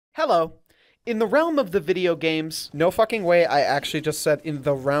Hello. In the realm of the video games... No fucking way, I actually just said in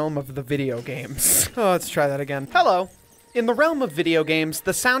the realm of the video games. Oh, let's try that again. Hello. In the realm of video games,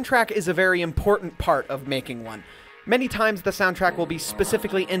 the soundtrack is a very important part of making one. Many times the soundtrack will be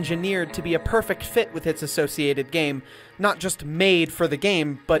specifically engineered to be a perfect fit with its associated game, not just made for the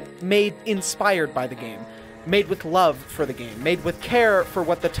game, but made inspired by the game. Made with love for the game, made with care for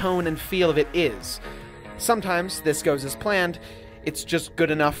what the tone and feel of it is. Sometimes this goes as planned. It's just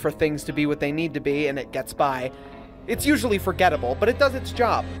good enough for things to be what they need to be, and it gets by. It's usually forgettable, but it does its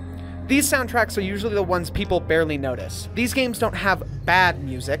job. These soundtracks are usually the ones people barely notice. These games don't have bad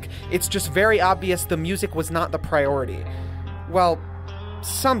music, it's just very obvious the music was not the priority. Well,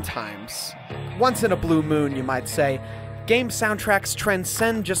 sometimes. Once in a blue moon, you might say. Game soundtracks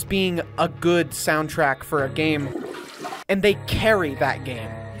transcend just being a good soundtrack for a game, and they carry that game.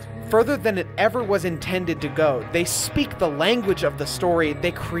 Further than it ever was intended to go. They speak the language of the story.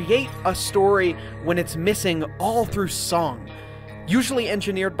 They create a story when it's missing all through song. Usually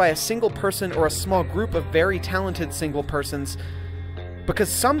engineered by a single person or a small group of very talented single persons. Because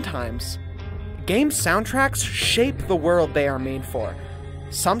sometimes, game soundtracks shape the world they are made for.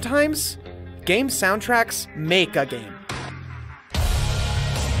 Sometimes, game soundtracks make a game.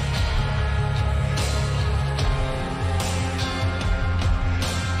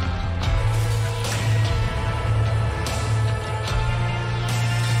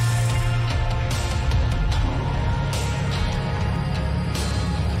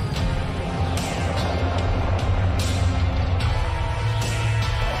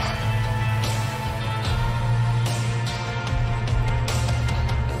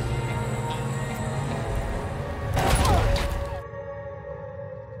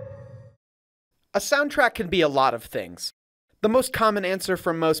 A soundtrack can be a lot of things. The most common answer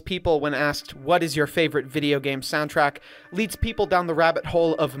from most people when asked, what is your favorite video game soundtrack, leads people down the rabbit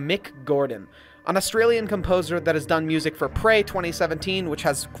hole of Mick Gordon, an Australian composer that has done music for Prey 2017, which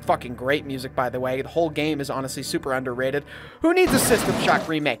has fucking great music, by the way. The whole game is honestly super underrated. Who needs a System Shock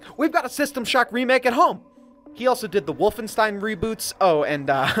remake? We've got a System Shock remake at home! He also did the Wolfenstein reboots. Oh, and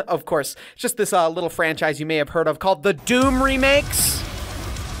of course, just this little franchise you may have heard of called the Doom remakes.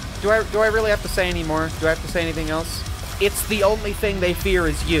 Do I really have to say any more? Do I have to say anything else? It's the only thing they fear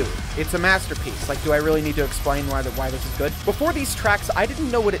is you. It's a masterpiece. Like, do I really need to explain why this is good? Before these tracks, I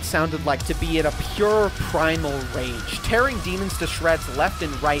didn't know what it sounded like to be in a pure primal rage, tearing demons to shreds left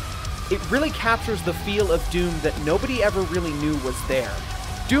and right. It really captures the feel of Doom that nobody ever really knew was there.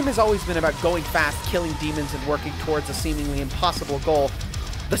 Doom has always been about going fast, killing demons, and working towards a seemingly impossible goal.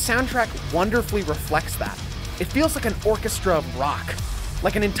 The soundtrack wonderfully reflects that. It feels like an orchestra of rock.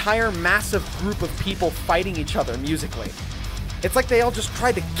 Like an entire massive group of people fighting each other musically. It's like they all just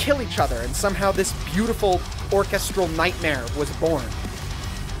tried to kill each other and somehow this beautiful orchestral nightmare was born.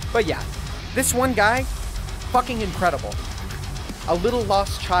 But yeah, this one guy, fucking incredible. A little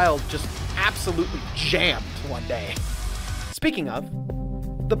lost child just absolutely jammed one day. Speaking of,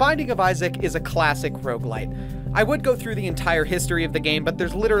 The Binding of Isaac is a classic roguelite. I would go through the entire history of the game, but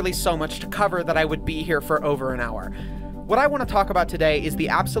there's literally so much to cover that I would be here for over an hour. What I want to talk about today is the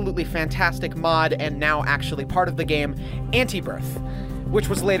absolutely fantastic mod, and now actually part of the game, Anti-Birth, which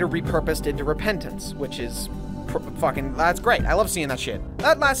was later repurposed into Repentance, which is that's great. I love seeing that shit.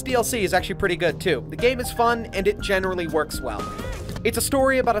 That last DLC is actually pretty good too. The game is fun, and it generally works well. It's a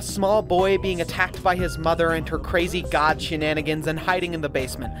story about a small boy being attacked by his mother and her crazy god shenanigans and hiding in the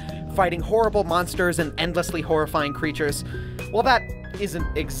basement, fighting horrible monsters and endlessly horrifying creatures. Well, that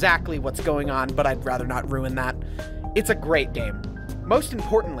isn't exactly what's going on, but I'd rather not ruin that. It's a great game. Most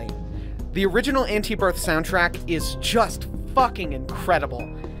importantly, the original Anti-Birth soundtrack is just fucking incredible.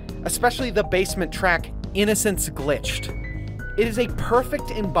 Especially the basement track, Innocence Glitched. It is a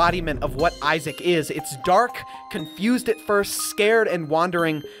perfect embodiment of what Isaac is. It's dark, confused at first, scared and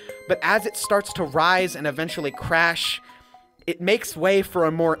wandering, but as it starts to rise and eventually crash, it makes way for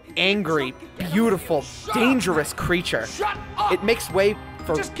a more angry, beautiful, dangerous creature. Shut up! It makes way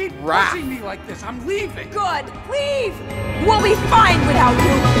for Just keep wrath. pushing me like this. I'm leaving. Good. Leave. We'll be fine without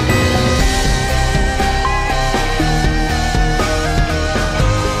you.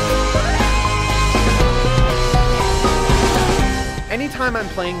 Anytime I'm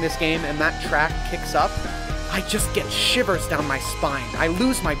playing this game and that track kicks up, I just get shivers down my spine. I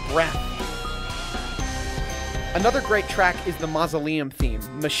lose my breath. Another great track is the Mausoleum theme,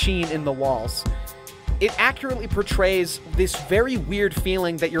 Machine in the Walls. It accurately portrays this very weird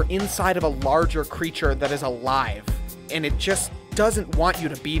feeling that you're inside of a larger creature that is alive, and it just doesn't want you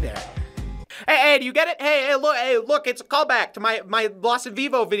to be there. Hey, do you get it? Hey, look, it's a callback to my Lost in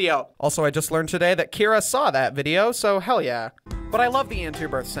Vivo video. Also, I just learned today that Kira saw that video, so hell yeah. But I love the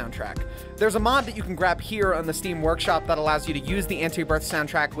Anti-Birth soundtrack. There's a mod that you can grab here on the Steam Workshop that allows you to use the Anti-Birth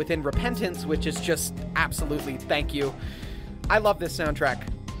soundtrack within Repentance, which is just absolutely thank you. I love this soundtrack.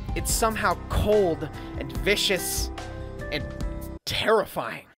 It's somehow cold and vicious and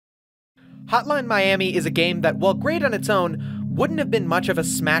terrifying. Hotline Miami is a game that, while great on its own, wouldn't have been much of a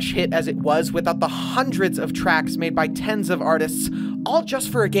smash hit as it was without the hundreds of tracks made by tens of artists, all just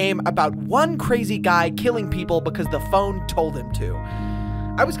for a game about one crazy guy killing people because the phone told him to.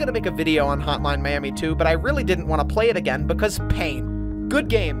 I was gonna make a video on Hotline Miami 2, but I really didn't want to play it again because pain. Good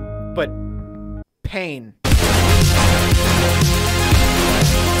game, but pain.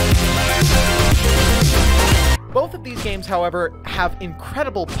 Both of these games, however, have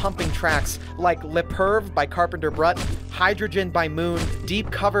incredible pumping tracks like Le Perv by Carpenter Brut, Hydrogen by Moon,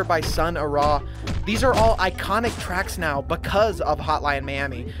 Deep Cover by Sun Ara. These are all iconic tracks now because of Hotline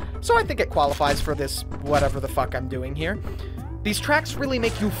Miami, so I think it qualifies for this whatever the fuck I'm doing here. These tracks really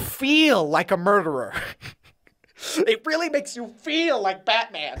make you feel like a murderer. It really makes you feel like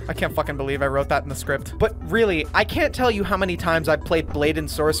Batman. I can't fucking believe I wrote that in the script. But really, I can't tell you how many times I've played Blade and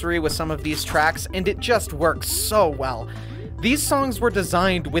Sorcery with some of these tracks, and it just works so well. These songs were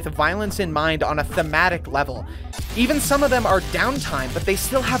designed with violence in mind on a thematic level. Even some of them are downtime, but they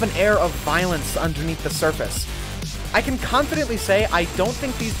still have an air of violence underneath the surface. I can confidently say I don't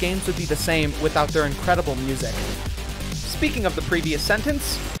think these games would be the same without their incredible music. Speaking of the previous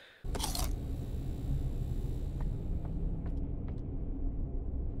sentence,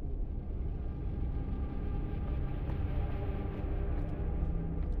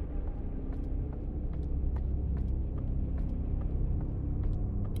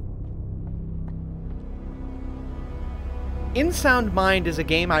 In Sound Mind is a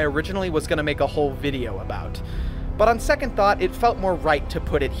game I originally was going to make a whole video about, but on second thought, it felt more right to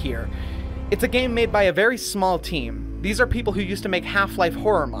put it here. It's a game made by a very small team. These are people who used to make Half-Life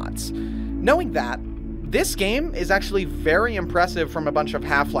horror mods. Knowing that, this game is actually very impressive from a bunch of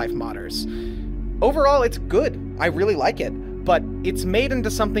Half-Life modders. Overall, it's good. I really like it, but it's made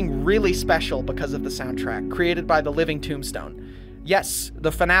into something really special because of the soundtrack, created by the Living Tombstone. Yes,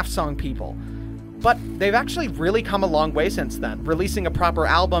 the FNAF song people. But they've actually really come a long way since then, releasing a proper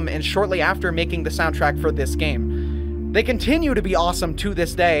album and shortly after making the soundtrack for this game. They continue to be awesome to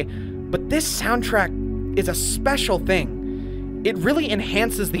this day, but this soundtrack is a special thing. It really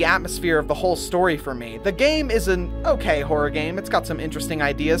enhances the atmosphere of the whole story for me. The game is an okay horror game, it's got some interesting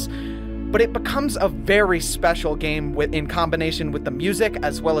ideas, but it becomes a very special game in combination with the music,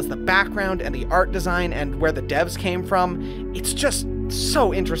 as well as the background and the art design and where the devs came from. It's just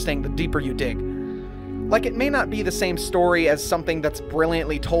so interesting the deeper you dig. Like, it may not be the same story as something that's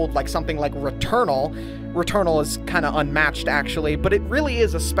brilliantly told, like something like Returnal. Returnal is kind of unmatched, actually, but it really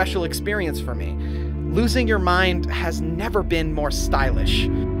is a special experience for me. Losing Your Mind has never been more stylish.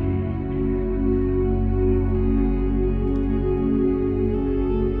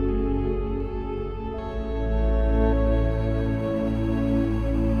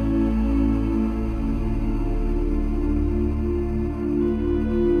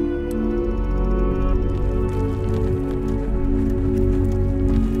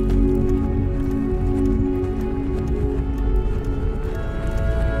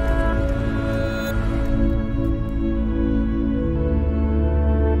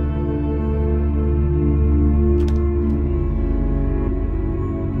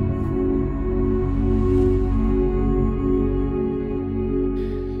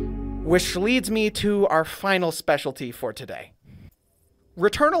 Which leads me to our final specialty for today.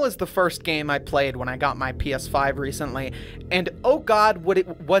 Returnal is the first game I played when I got my PS5 recently, and oh god,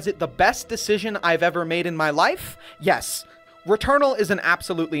 was it the best decision I've ever made in my life? Yes, Returnal is an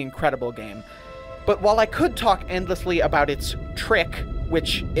absolutely incredible game. But while I could talk endlessly about its trick,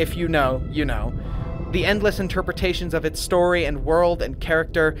 which, if you know, you know, the endless interpretations of its story and world and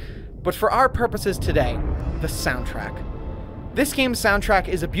character, but for our purposes today, the soundtrack. This game's soundtrack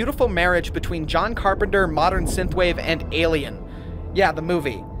is a beautiful marriage between John Carpenter, modern synthwave, and Alien. Yeah, the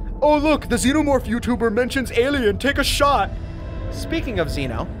movie. Oh look, the Xenomorph YouTuber mentions Alien, take a shot! Speaking of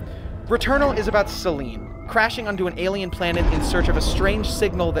Xeno, Returnal is about Celine, crashing onto an alien planet in search of a strange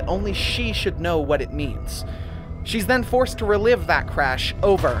signal that only she should know what it means. She's then forced to relive that crash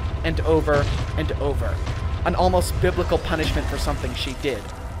over and over and over, an almost biblical punishment for something she did.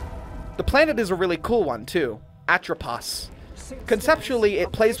 The planet is a really cool one too, Atropos. Conceptually,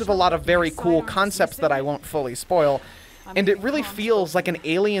 it plays with a lot of very cool concepts that I won't fully spoil, and it really feels like an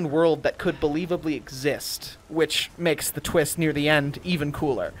alien world that could believably exist, which makes the twist near the end even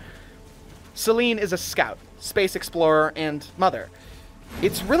cooler. Celine is a scout, space explorer, and mother.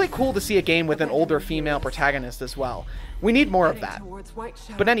 It's really cool to see a game with an older female protagonist as well. We need more of that.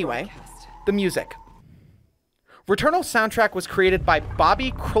 But anyway, the music. Returnal's soundtrack was created by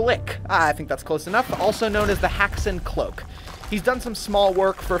Bobby Krlik, I think that's close enough, also known as the Haxan Cloak. He's done some small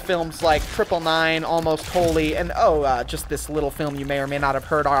work for films like 999, Almost Holy, and just this little film you may or may not have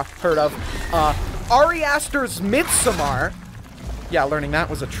heard of, Ari Aster's Midsommar. Yeah, learning that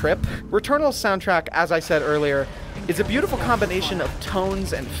was a trip. Returnal's soundtrack, as I said earlier, is a beautiful combination of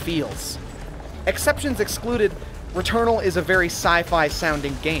tones and feels. Exceptions excluded, Returnal is a very sci-fi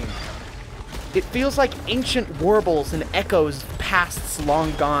sounding game. It feels like ancient warbles and echoes of pasts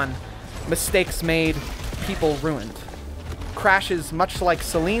long gone, mistakes made, people ruined. Crashes much like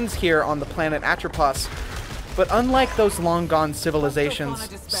Celine's here on the planet Atropos, but unlike those long-gone civilizations,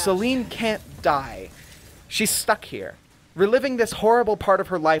 Celine can't die. She's stuck here, reliving this horrible part of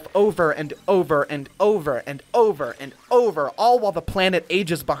her life over and over and over and over and over, all while the planet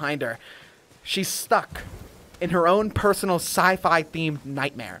ages behind her. She's stuck in her own personal sci-fi themed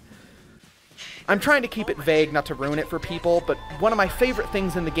nightmare. I'm trying to keep it vague not to ruin it for people, but one of my favorite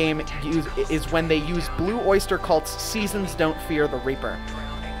things in the game is when they use Blue Oyster Cult's Seasons Don't Fear the Reaper,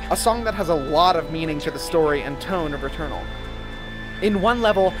 a song that has a lot of meaning to the story and tone of Returnal. In one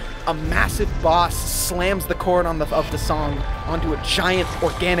level, a massive boss slams the chord of the song onto a giant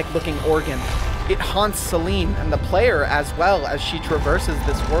organic-looking organ. It haunts Celine and the player as well as she traverses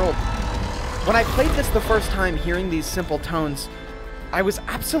this world. When I played this the first time hearing these simple tones, I was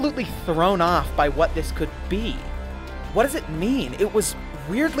absolutely thrown off by what this could be. What does it mean? It was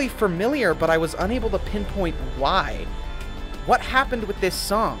weirdly familiar, but I was unable to pinpoint why. What happened with this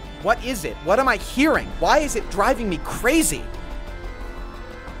song? What is it? What am I hearing? Why is it driving me crazy?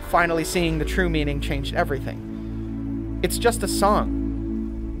 Finally seeing the true meaning changed everything. It's just a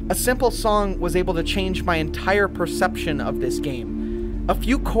song. A simple song was able to change my entire perception of this game. A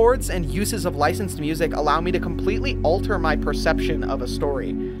few chords and uses of licensed music allow me to completely alter my perception of a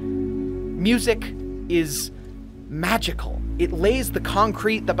story. Music is magical. It lays the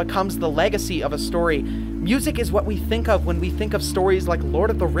concrete that becomes the legacy of a story. Music is what we think of when we think of stories like Lord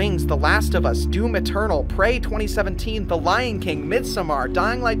of the Rings, The Last of Us, Doom Eternal, Prey 2017, The Lion King, Midsommar,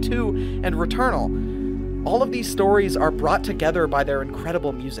 Dying Light 2, and Returnal. All of these stories are brought together by their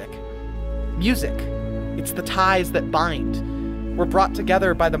incredible music. Music, it's the ties that bind. We're brought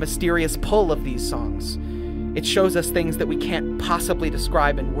together by the mysterious pull of these songs. It shows us things that we can't possibly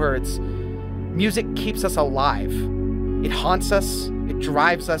describe in words. Music keeps us alive. It haunts us, it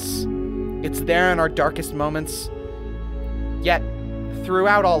drives us, it's there in our darkest moments. Yet,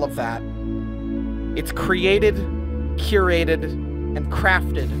 throughout all of that, it's created, curated, and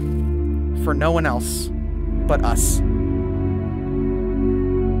crafted for no one else but us.